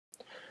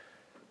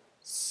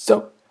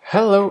So,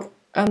 hello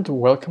and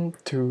welcome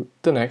to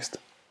the next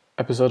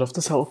episode of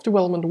the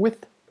Self-Development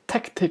with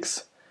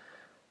Tactics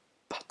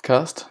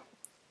podcast.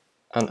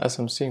 And as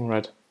I'm seeing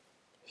right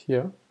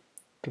here,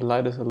 the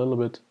light is a little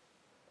bit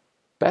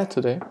bad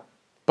today,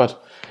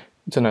 but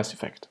it's a nice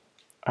effect.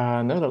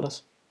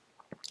 Nevertheless,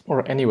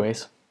 or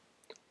anyways,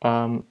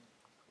 my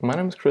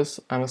name is Chris.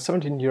 I'm a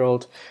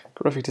 17-year-old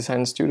graphic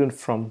design student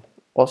from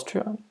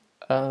Austria,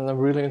 and I'm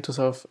really into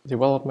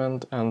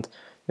self-development and,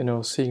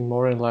 seeing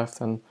more in life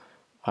than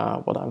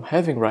what I'm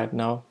having right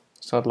now.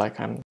 It's not like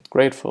I'm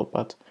grateful,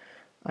 but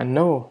I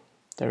know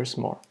there is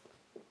more.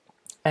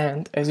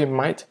 And as you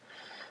might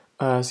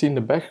see in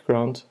the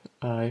background,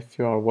 if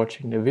you are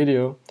watching the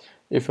video,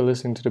 if you're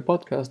listening to the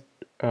podcast,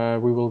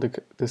 we will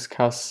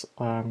discuss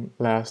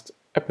last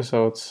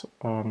episode's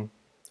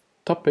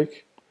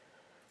topic,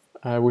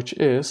 which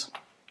is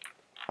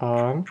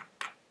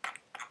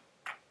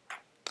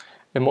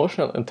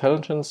emotional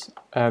intelligence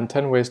and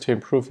 10 ways to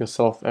improve your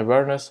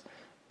self-awareness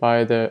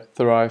by the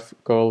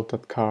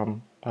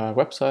thrivegoal.com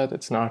website.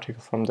 It's an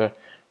article from the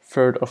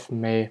 3rd of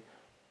May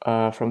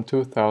from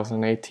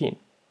 2018.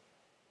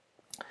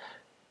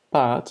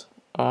 But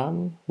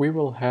we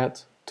will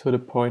head to the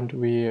point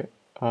we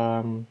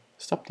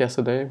stopped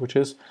yesterday, which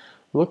is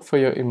look for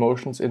your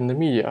emotions in the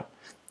media.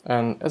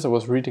 And as I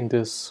was reading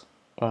this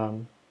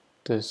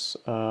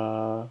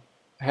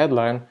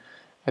headline,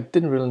 I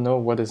didn't really know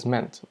what is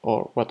meant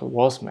or what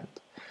was meant,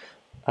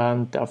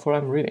 and therefore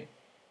I'm reading.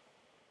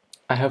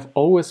 I have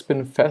always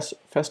been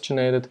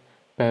fascinated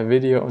by a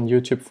video on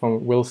YouTube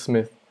from Will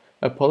Smith.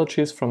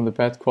 Apologies from the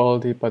bad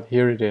quality, but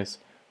here it is.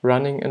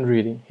 Running and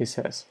reading, he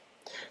says.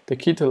 The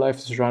key to life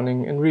is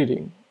running and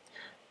reading.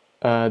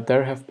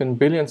 There have been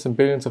billions and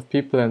billions of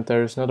people, and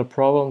there is not a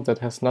problem that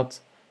has not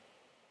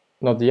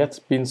yet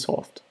been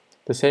solved.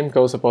 The same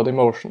goes about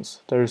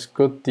emotions. There is a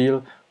good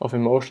deal of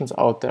emotions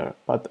out there,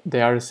 but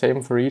they are the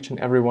same for each and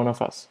every one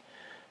of us.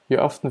 You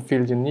often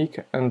feel unique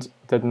and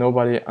that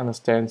nobody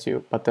understands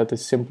you, but that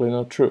is simply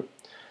not true.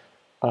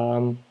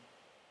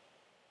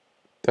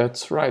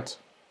 That's right.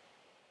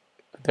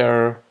 There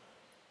are,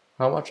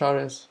 how much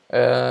are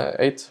there?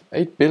 8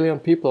 billion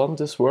people on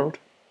this world,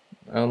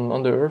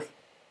 on the earth.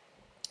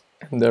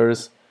 And there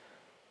is,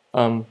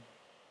 for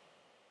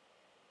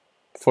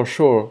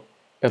sure,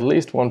 at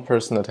least one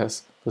person that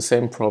has the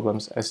same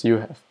problems as you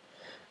have.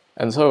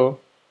 And so,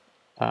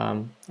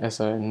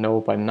 as I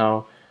know by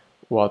now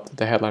what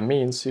the headline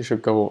means, you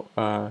should go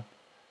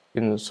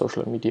in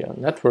social media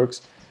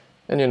networks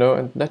and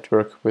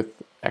network with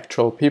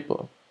actual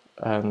people,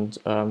 and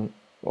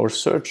or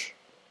search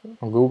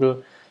on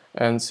Google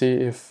and see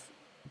if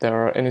there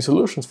are any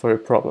solutions for your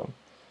problem.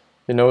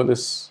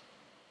 This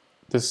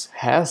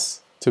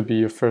has to be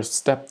your first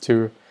step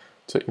to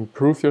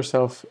improve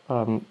yourself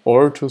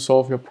or to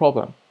solve your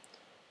problem,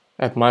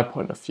 at my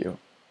point of view.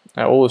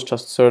 I always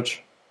just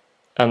search,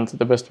 and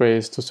the best way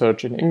is to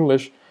search in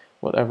English,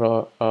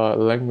 whatever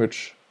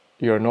language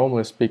you're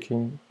normally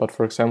speaking. But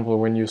for example,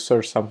 when you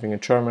search something in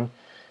German,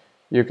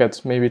 you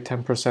get maybe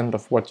 10%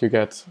 of what you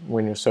get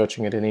when you're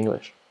searching it in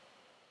English.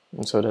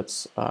 And so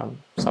that's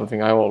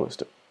something I always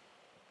do.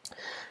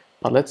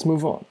 But let's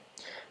move on.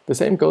 The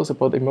same goes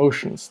about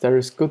emotions. There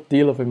is a good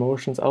deal of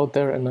emotions out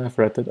there, and I've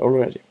read it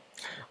already.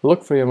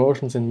 Look for your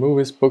emotions in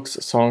movies, books,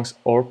 songs,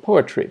 or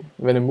poetry.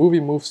 When a movie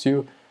moves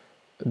you,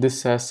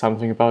 this says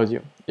something about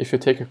you. If you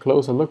take a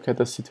closer look at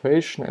the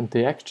situation and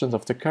the actions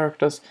of the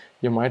characters,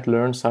 you might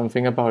learn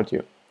something about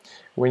you.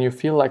 When you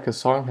feel like a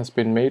song has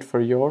been made for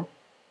you,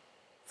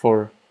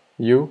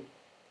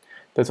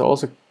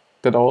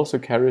 that also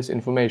carries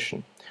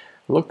information.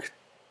 Look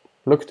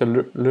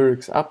the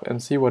lyrics up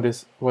and see what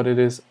it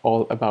is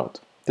all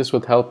about. This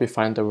would help you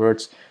find the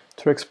words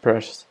to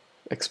express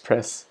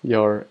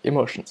your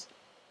emotions.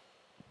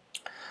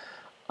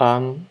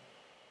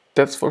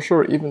 That's for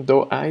sure, even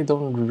though I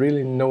don't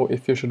really know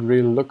if you should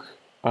really look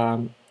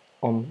on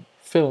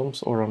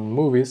films or on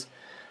movies,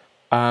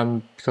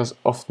 because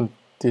often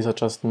these are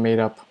just made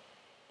up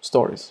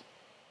stories.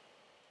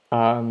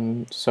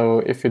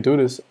 So if you do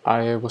this,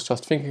 I was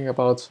just thinking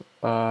about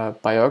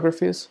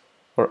biographies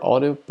or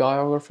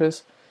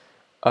autobiographies.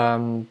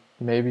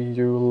 Maybe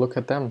you look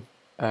at them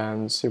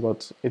and see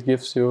what it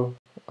gives you,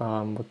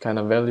 what kind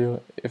of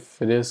value,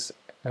 if it is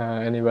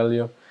any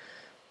value.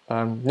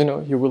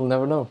 You will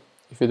never know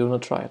if you do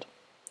not try it.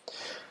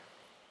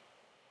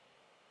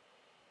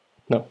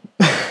 No,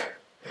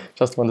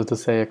 just wanted to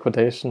say a quote,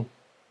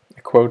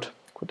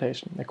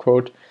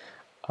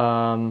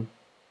 but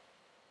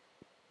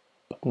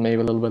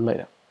maybe a little bit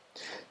later.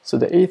 So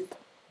the 8th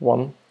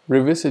one,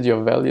 revisit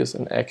your values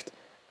and act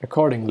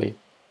accordingly.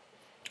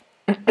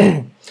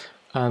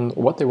 And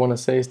what they want to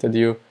say is that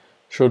you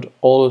should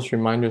always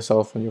remind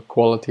yourself on your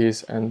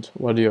qualities and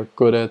what you're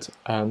good at,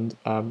 and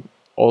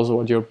also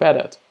what you're bad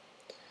at.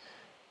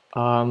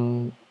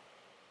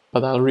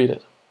 But I'll read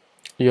it.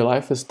 Your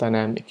life is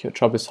dynamic, your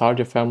job is hard,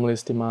 your family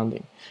is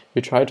demanding.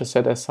 You try to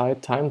set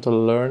aside time to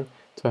learn,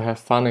 to have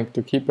fun, and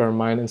to keep your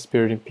mind and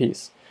spirit in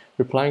peace.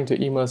 Replying to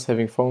emails,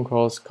 having phone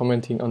calls,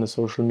 commenting on the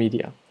social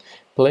media.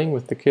 Playing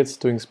with the kids,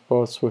 doing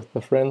sports with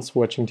the friends,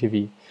 watching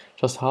TV.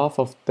 Just half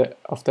of that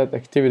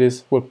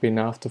activities would be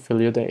enough to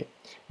fill your day.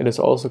 It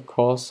also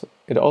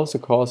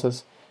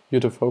causes you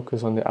to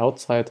focus on the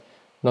outside,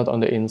 not on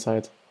the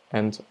inside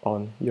and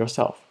on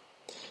yourself.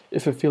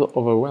 If you feel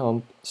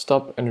overwhelmed,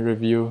 stop and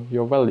review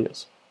your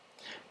values.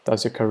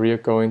 Does your career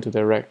go into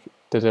the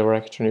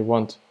direction you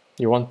want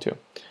to?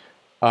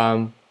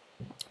 The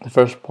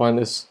first point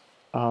is,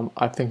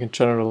 I think in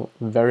general,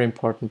 very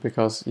important,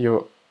 because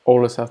you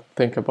always have to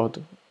think about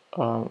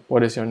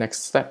what is your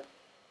next step.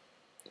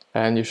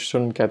 And you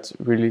shouldn't get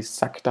really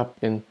sucked up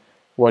in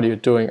what you're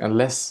doing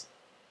unless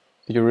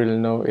you really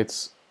know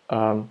it's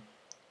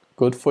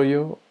good for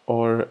you,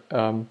 or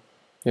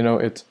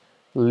it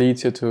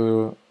leads you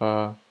to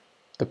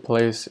the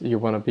place you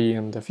want to be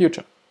in the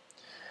future.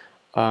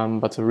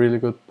 But a really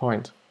good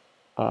point.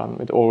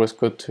 It's always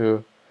good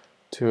to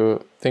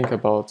think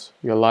about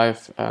your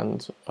life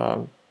and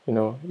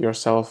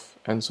yourself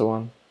and so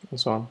on and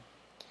so on.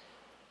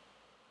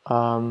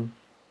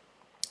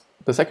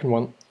 The second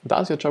one: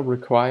 does your job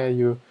require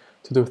you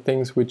to do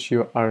things which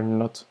you are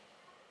not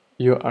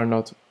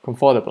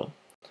comfortable?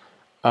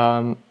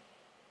 I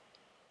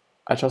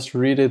just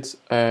read it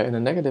in a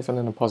negative and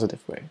in a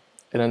positive way.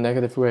 In a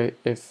negative way,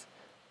 if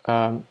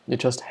you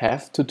just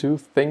have to do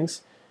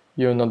things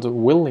you're not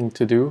willing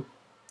to do,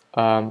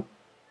 and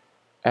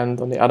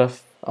on the other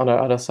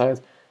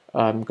side,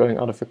 going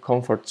out of your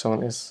comfort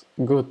zone is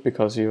good,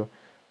 because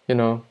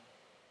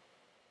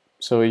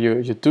so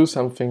you do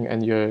something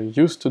and you're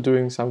used to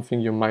doing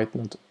something you might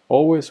not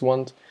always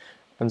want,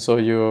 and so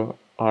you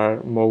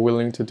are more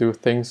willing to do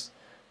things,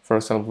 for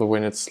example,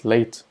 when it's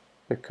late,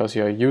 because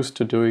you're used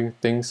to doing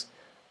things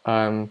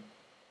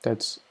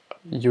that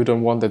you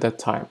don't want at that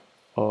time,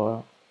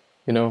 or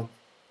I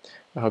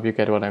hope you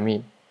get what I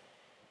mean.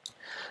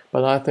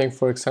 But I think,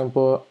 for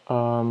example,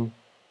 some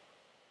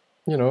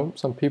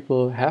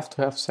people have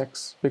to have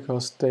sex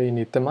because they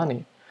need the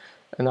money,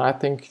 and I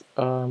think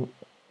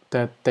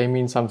that they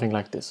mean something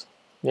like this.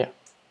 Yeah.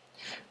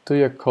 Do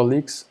your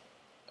colleagues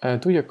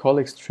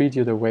treat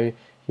you the way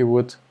you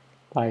would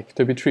like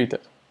to be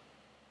treated?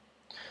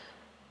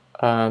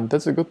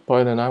 That's a good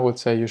point, and I would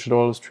say you should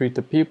always treat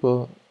the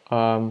people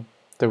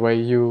the way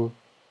you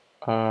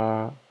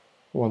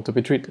want to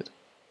be treated.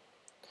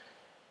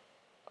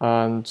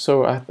 And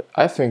so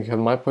I think, in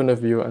my point of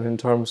view,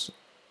 and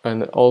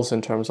also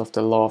in terms of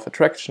the law of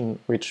attraction,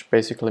 which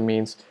basically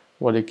means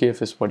what you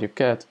give is what you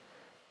get.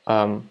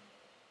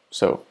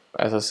 So,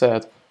 as I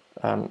said,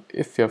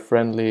 if you're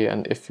friendly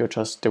and if you're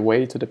just the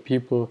way to the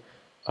people,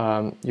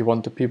 you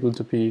want the people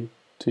to be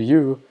to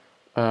you,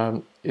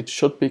 it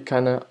should be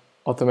kind of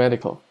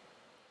automatical.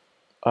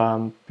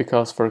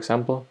 Because, for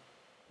example,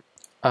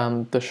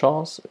 the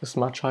chance is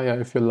much higher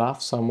if you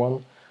love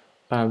someone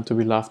to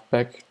be loved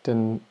back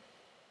than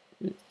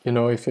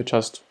if you're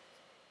just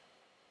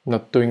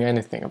not doing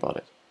anything about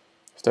it.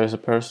 If there's a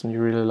person you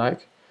really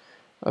like,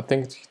 I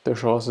think the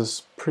chance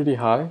is pretty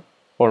high,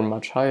 or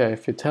much higher,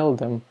 if you tell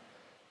them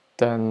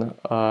than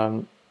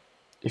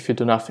if you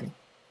do nothing,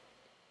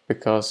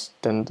 because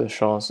then the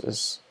chance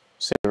is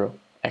 0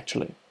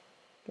 actually.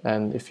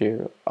 And if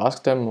you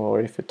ask them, or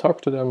if you talk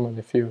to them, and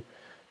if you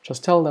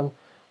just tell them,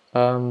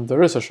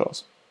 there is a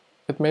chance.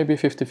 It may be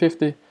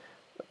 50-50,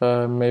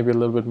 maybe a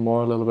little bit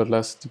more, a little bit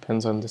less,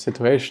 depends on the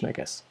situation, I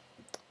guess.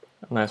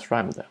 A nice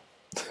rhyme there.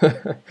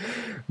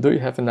 Do you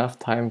have enough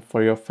time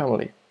for your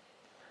family?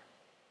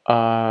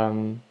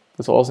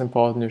 That's also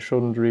important. You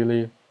shouldn't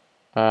really,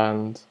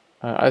 and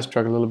I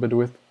struggle a little bit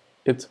with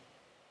it,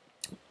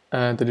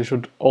 that you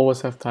should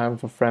always have time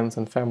for friends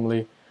and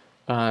family,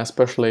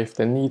 especially if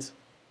they need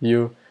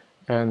you,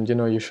 and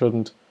you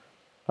shouldn't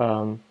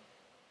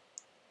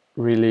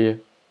really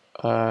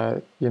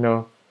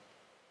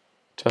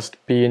just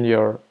be in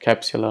your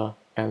capsula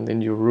and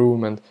in your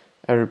room, and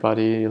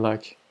everybody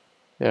like,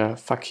 yeah,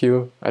 fuck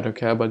you, I don't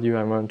care about you,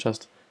 I'm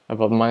just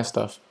about my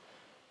stuff.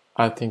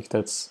 I think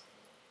that's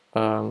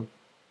not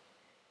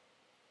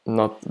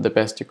the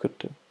best you could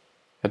do,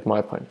 at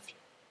my point of view.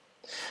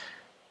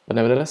 But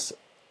nevertheless,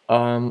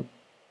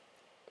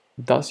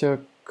 does your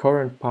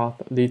current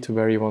path lead to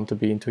where you want to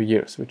be in 2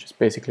 years, which is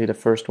basically the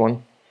first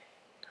one.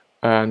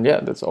 And yeah,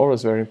 that's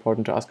always very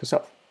important to ask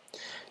yourself.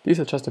 These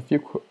are just a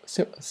few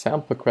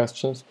sample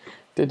questions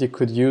that you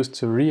could use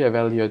to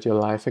reevaluate your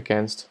life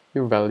against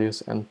your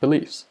values and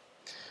beliefs.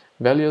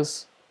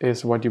 Values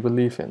is what you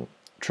believe in: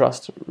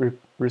 trust,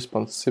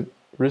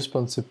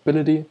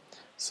 responsibility,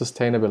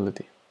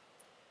 sustainability.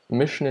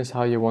 Mission is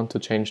how you want to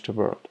change the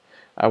world.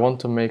 I want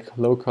to make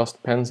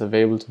low-cost pens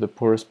available to the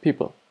poorest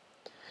people.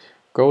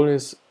 Goal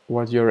is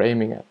what you're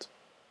aiming at.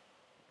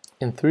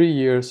 In 3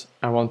 years,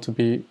 I want to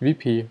be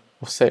VP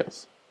of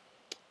sales.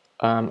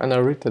 And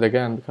I'll read that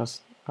again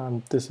because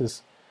this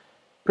is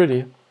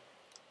pretty.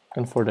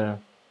 And for the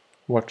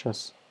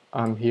watchers,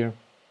 I'm here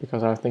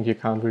because I think you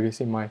can't really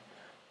see my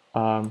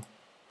my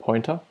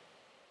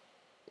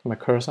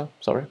cursor,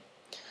 sorry.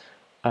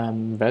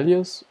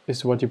 Values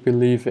is what you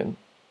believe in.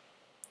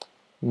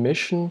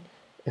 Mission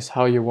is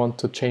how you want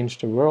to change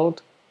the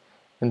world.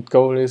 and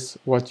goal is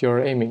what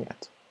you're aiming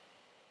at.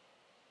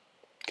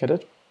 Get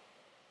it?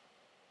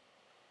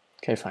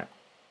 Okay, fine.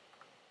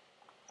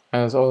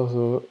 And it's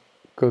also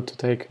good to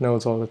take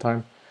notes all the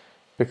time,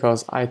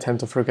 because I tend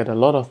to forget a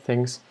lot of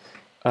things,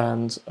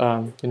 and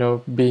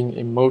being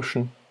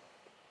emotion,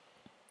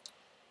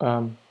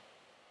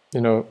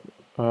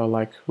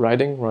 like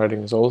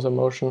writing is also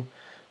emotion.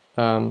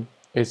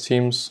 It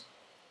seems,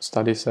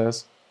 study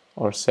says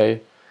or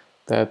say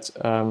that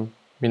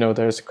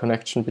there's a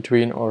connection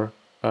between, or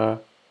a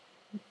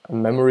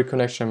memory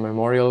connection, a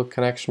memorial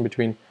connection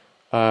between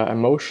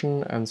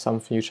emotion and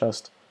something you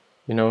just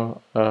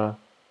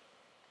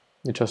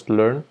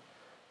learn,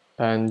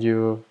 and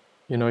you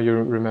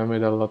remember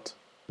it a lot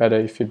better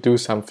if you do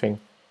something,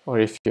 or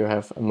if you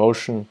have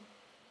emotion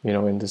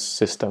in this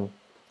system,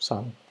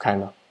 some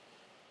kind of.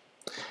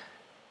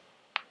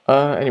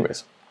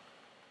 Anyways,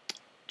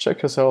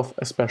 check yourself,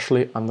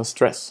 especially under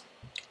stress.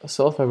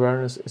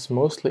 Self-awareness is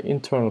mostly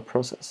internal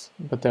process,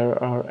 but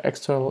there are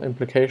external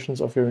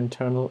implications of your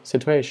internal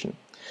situation.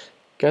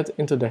 Get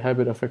into the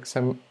habit of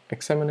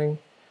examining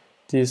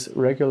these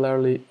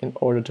regularly in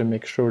order to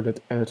make sure that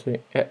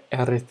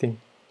everything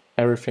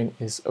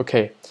is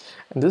okay.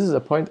 And this is a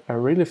point I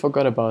really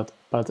forgot about,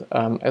 but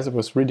as I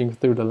was reading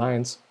through the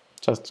lines,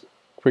 just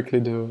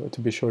quickly to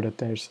be sure that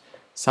there's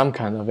some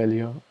kind of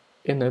value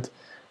in it,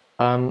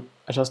 I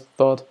just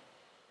thought,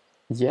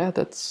 yeah,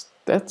 that's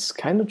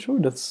kind of true.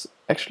 That's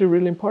actually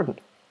really important.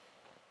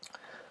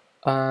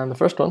 The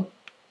first one,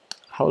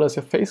 how does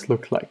your face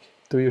look like?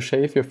 Do you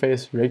shave your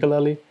face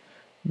regularly?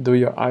 Do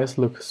your eyes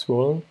look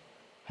swollen?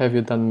 Have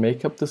you done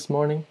makeup this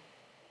morning?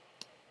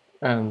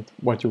 And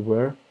what you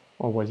wear,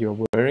 or what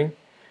you're wearing?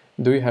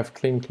 Do you have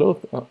clean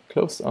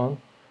clothes on?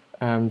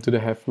 Do they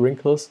have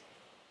wrinkles?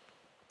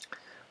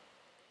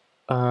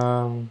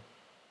 How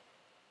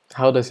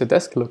does your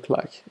desk look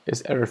like?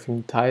 Is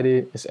everything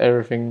tidy? Is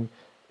everything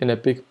in a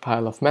big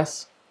pile of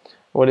mess?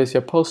 What is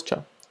your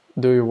posture?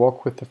 Do you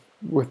walk with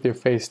your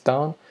face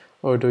down,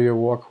 or do you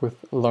walk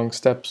with long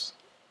steps?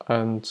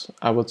 And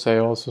I would say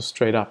also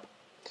straight up.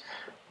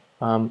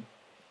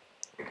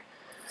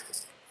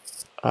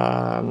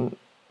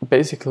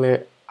 Basically,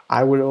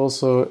 I would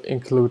also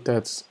include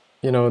that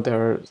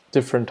there are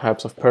different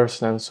types of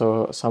person, and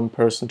so some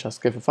person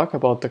just give a fuck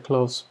about the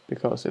clothes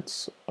because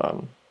it's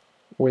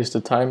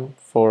wasted time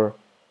for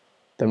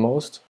the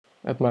most.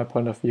 At my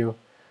point of view,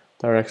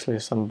 there are actually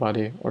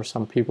somebody or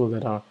some people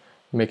that are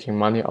making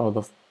money out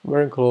of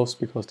wearing clothes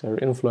because they're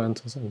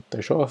influencers and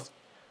they show off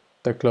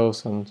their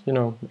clothes and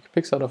make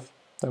pics out of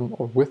them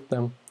or with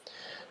them.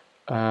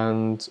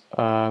 And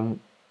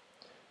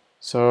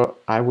so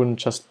I wouldn't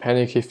just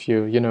panic if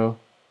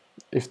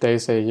if they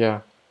say,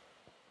 yeah,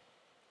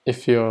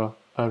 if your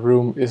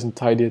room isn't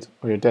tidied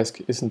or your desk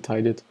isn't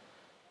tidied,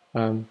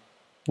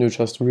 you're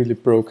just really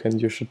broke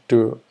and you should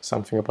do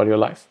something about your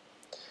life.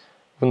 I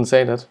wouldn't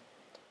say that,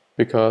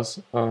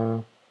 because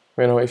if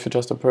you're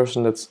just a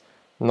person that's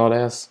not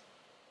as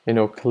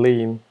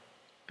clean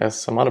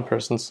as some other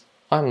persons,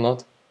 I'm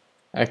not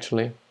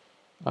actually.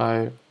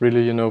 I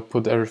really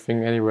put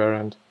everything anywhere,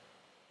 and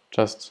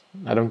just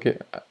I don't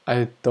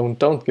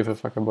give a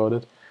fuck about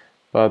it,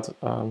 but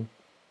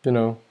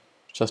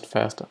just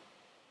faster.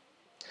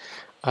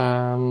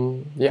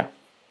 Yeah,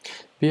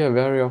 be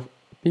aware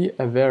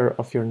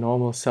of your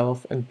normal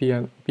self, and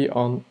be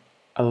on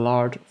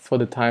alert for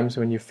the times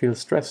when you feel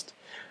stressed.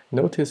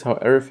 Notice how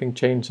everything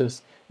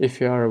changes. If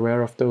you are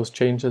aware of those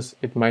changes,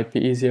 it might be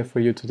easier for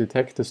you to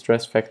detect the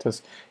stress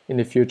factors in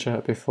the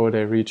future before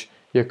they reach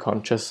your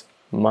conscious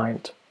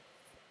mind.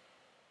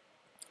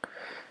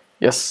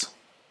 Yes.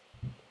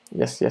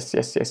 Yes.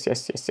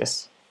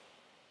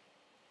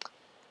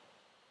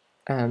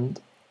 And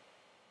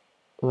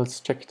let's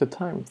check the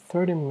time.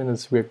 30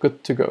 minutes, we're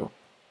good to go.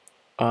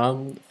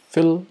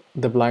 Fill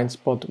the blind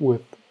spot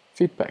with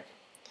feedback.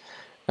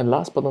 And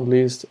last but not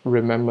least,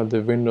 remember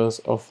the windows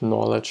of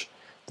knowledge.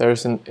 There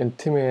is an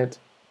intimate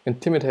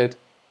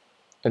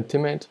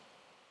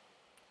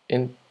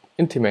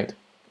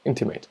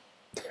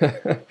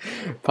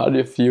part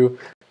of you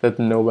that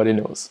nobody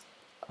knows.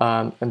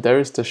 And there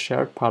is the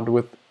shared part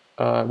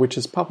which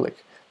is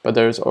public, but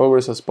there is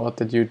always a spot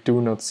that you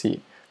do not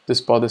see. This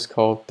spot is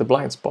called the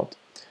blind spot.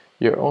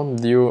 Your own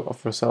view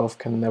of yourself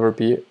can never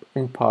be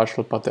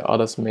impartial, but the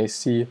others may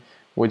see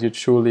what you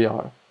truly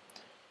are.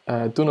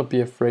 Do not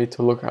be afraid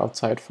to look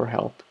outside for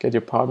help. Get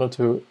your partner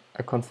to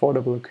a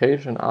comfortable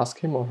location and ask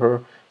him or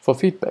her for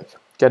feedback.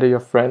 Gather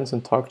your friends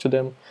and talk to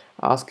them.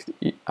 Ask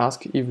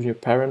even your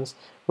parents,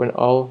 when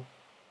all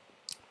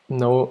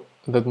know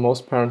that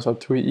most parents are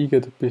too eager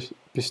to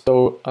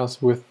bestow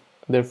us with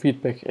their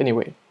feedback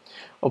anyway.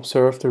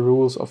 Observe the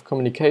rules of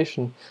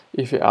communication.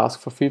 If you ask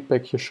for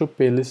feedback, you should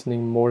be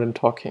listening more than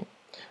talking.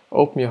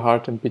 Open your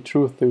heart and be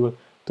truthful.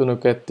 Do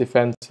not get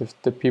defensive.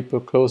 The people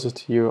closest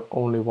to you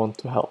only want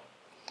to help.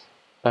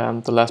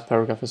 The last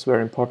paragraph is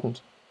very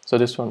important. So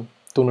this one,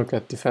 do not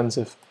get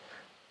defensive.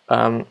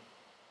 I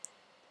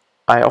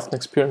often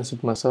experience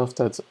it myself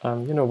that,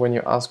 when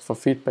you ask for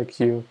feedback,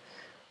 you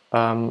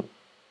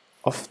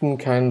often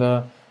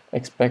kinda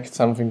expect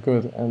something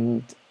good,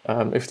 and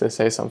if they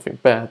say something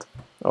bad,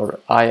 or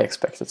I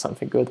expected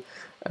something good,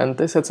 and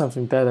they said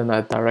something bad, and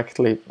I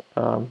directly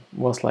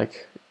was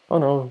like, oh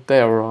no, they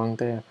are wrong,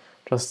 they're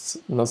just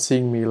not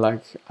seeing me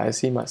like I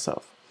see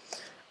myself.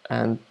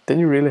 And then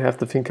you really have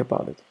to think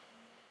about it.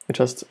 You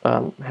just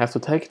have to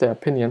take their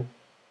opinion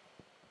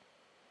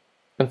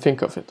and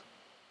think of it.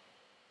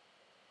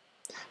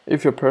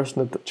 If you're a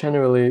person that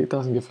genuinely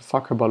doesn't give a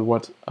fuck about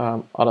what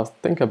others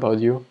think about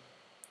you,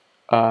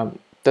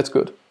 that's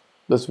good.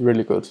 That's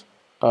really good.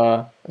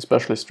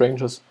 Especially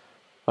strangers.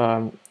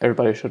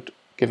 Everybody should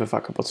give a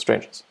fuck about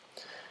strangers.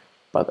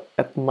 But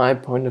at my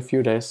point of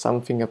view, there's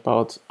something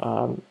about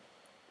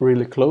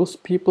really close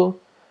people,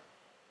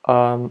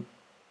 not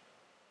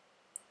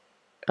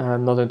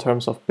in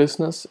terms of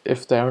business.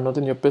 If they are not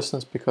in your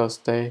business because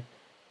they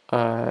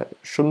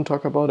shouldn't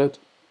talk about it,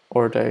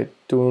 or they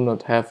do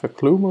not have a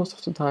clue most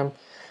of the time,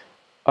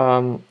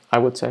 I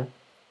would say.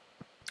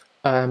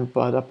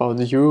 But about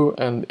you,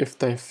 and if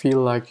they feel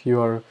like you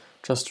are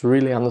just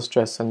really under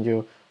stress and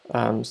you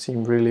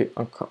seem really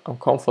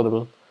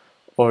uncomfortable,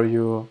 or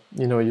you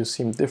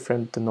seem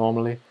different than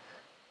normally,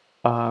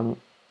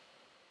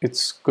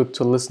 it's good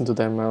to listen to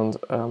them and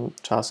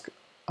just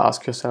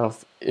ask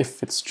yourself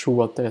if it's true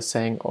what they're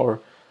saying, or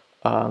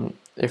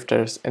if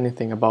there's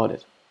anything about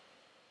it.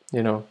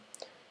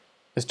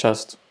 It's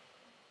just,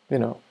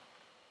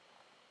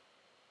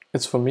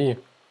 it's for me.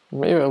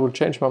 Maybe I will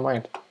change my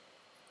mind.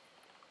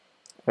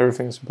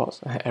 Everything is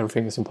impossible.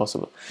 Everything is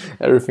impossible.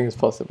 Everything is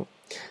possible.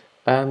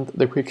 And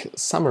the quick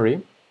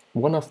summary: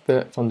 one of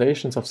the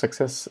foundations of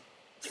successful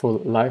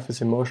life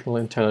is emotional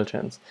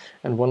intelligence,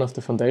 and one of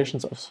the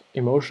foundations of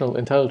emotional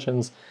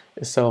intelligence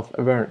is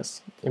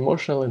self-awareness.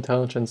 Emotional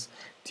intelligence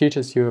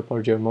teaches you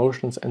about your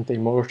emotions and the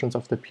emotions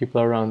of the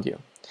people around you,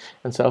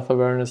 and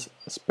self-awareness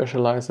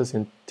specializes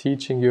in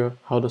teaching you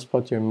how to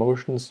spot your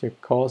emotions, your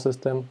causes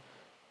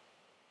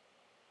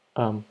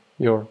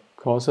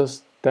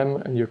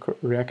and your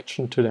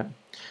reaction to them.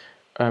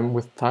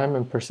 With time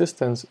and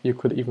persistence, you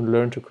could even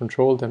learn to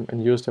control them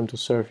and use them to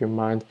serve your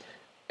mind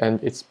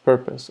and its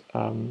purpose,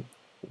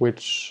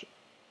 which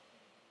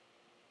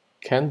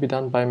can be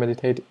done by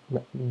meditation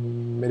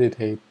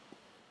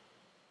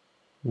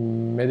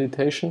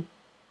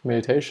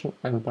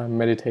and by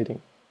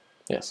meditating.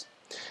 Yes,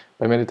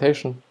 by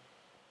meditation.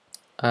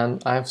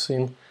 And I've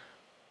seen,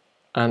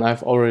 and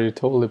I've already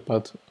told it,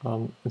 but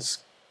it's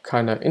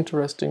kind of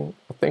interesting.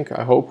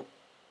 I hope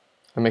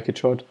I make it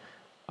short.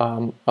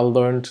 I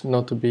learned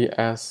not to be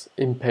as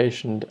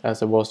impatient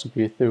as I was to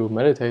be through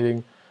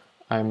meditating.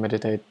 I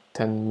meditate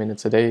 10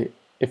 minutes a day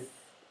if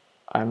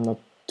I'm not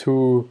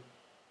too,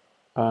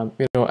 I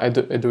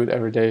do it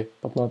every day,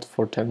 but not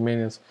for 10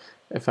 minutes.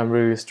 If I'm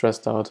really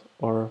stressed out,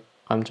 or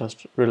I'm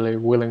just really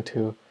willing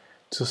to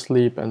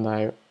sleep and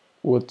I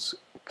would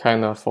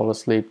kind of fall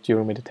asleep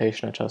during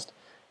meditation, I just,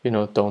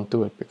 don't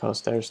do it,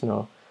 because there's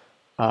no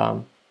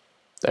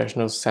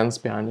sense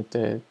behind it.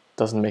 It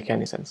doesn't make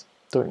any sense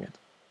doing it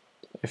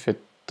if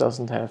it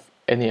doesn't have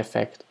any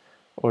effect,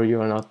 or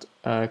you are not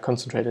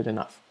concentrated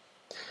enough.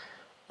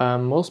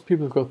 Most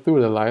people go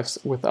through their lives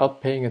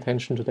without paying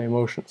attention to their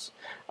emotions,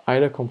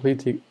 either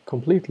completely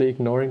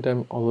ignoring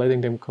them or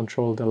letting them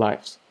control their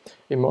lives.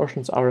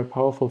 Emotions are a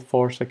powerful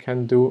force that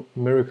can do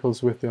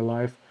miracles with your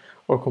life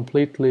or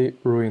completely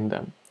ruin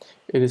them.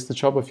 It is the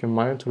job of your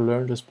mind to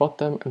learn to spot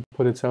them and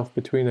put itself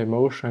between the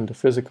emotion and the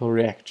physical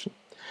reaction.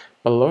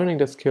 By learning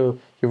that skill,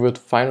 you would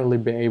finally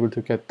be able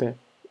to get the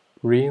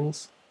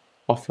reins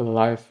of your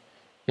life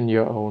in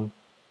your own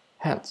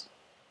hands.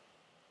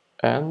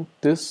 And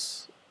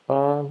this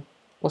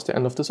was the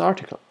end of this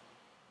article.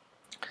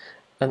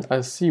 And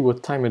I see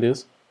what time it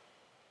is.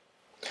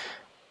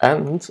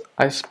 And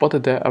I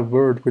spotted there a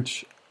word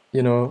which,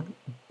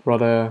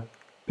 brought a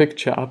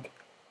picture up.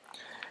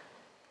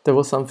 There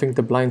was something,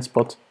 the blind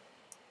spot.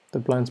 The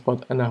blind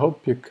spot. And I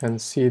hope you can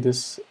see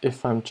this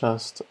if I'm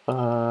just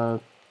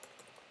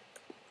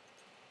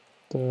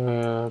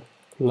the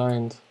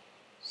blind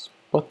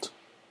spot.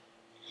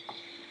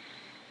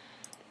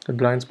 The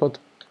blind spot,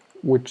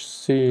 which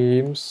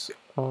seems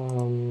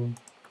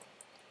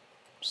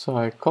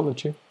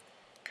psychology.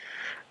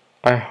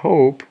 I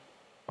hope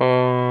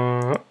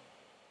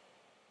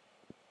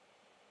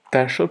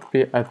there should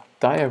be a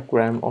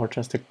diagram or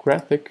just a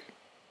graphic.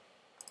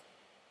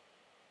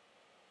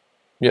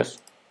 Yes,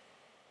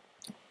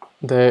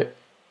 the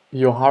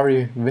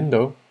Johari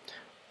window,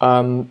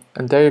 and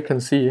there you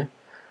can see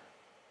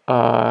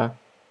there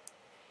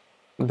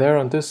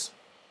on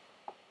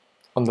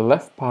the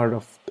left part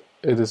of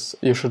it is,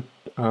 you should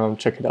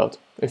check it out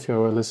if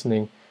you're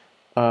listening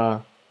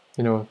the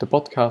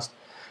podcast.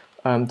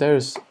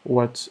 There's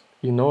what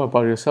you know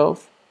about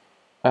yourself,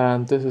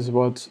 and this is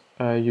what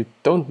you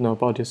don't know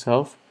about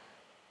yourself.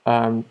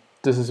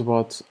 This is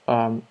what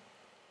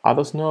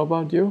others know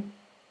about you,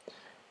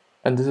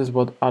 and this is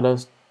what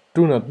others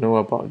do not know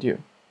about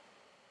you.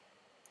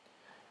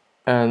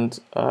 And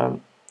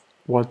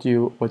what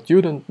you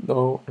don't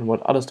know and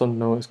what others don't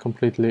know is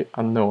completely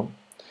unknown.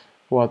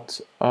 What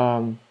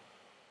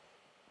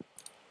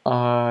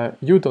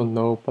you don't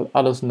know but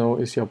others know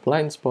is your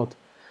blind spot,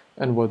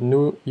 and what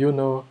you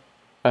know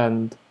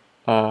and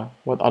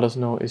what others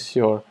know is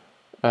your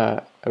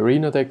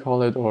arena, they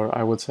call it, or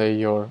I would say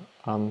your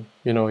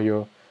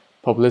your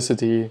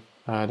publicity,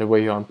 the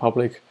way you're in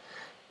public,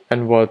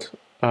 and what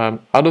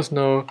others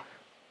know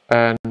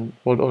and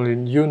what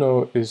only you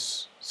know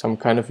is some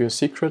kind of your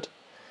secret.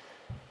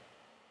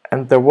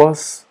 And there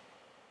was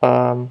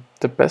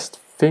the best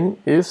thing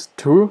is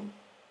to,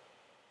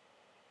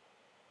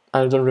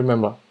 I don't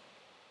remember,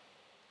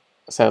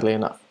 sadly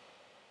enough.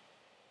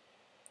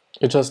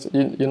 You just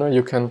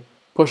you can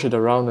push it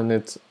around, and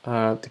it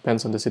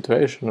depends on the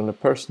situation, on the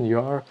person you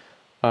are,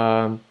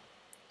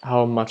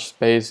 how much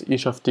space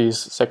each of these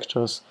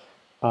sectors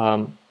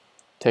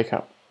take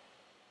up.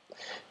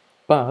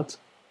 But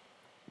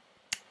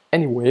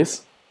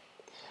anyways,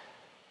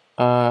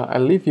 I'll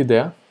leave you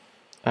there,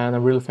 and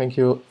I'm really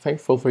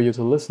thankful for you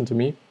to listen to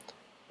me,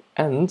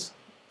 and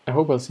I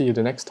hope I'll see you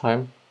the next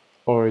time,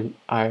 or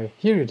I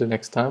hear you the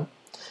next time.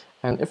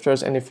 And if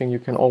there's anything, you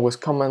can always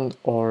comment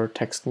or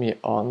text me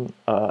on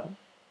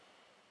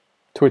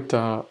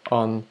Twitter,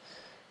 on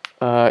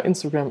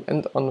Instagram,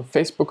 and on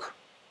Facebook.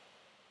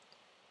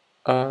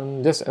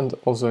 Yes, and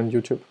also on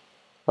YouTube.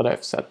 But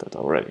I've said that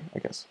already, I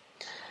guess.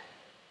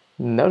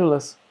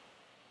 Nevertheless,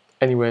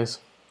 anyways,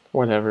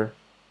 whatever.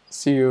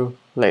 See you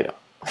later.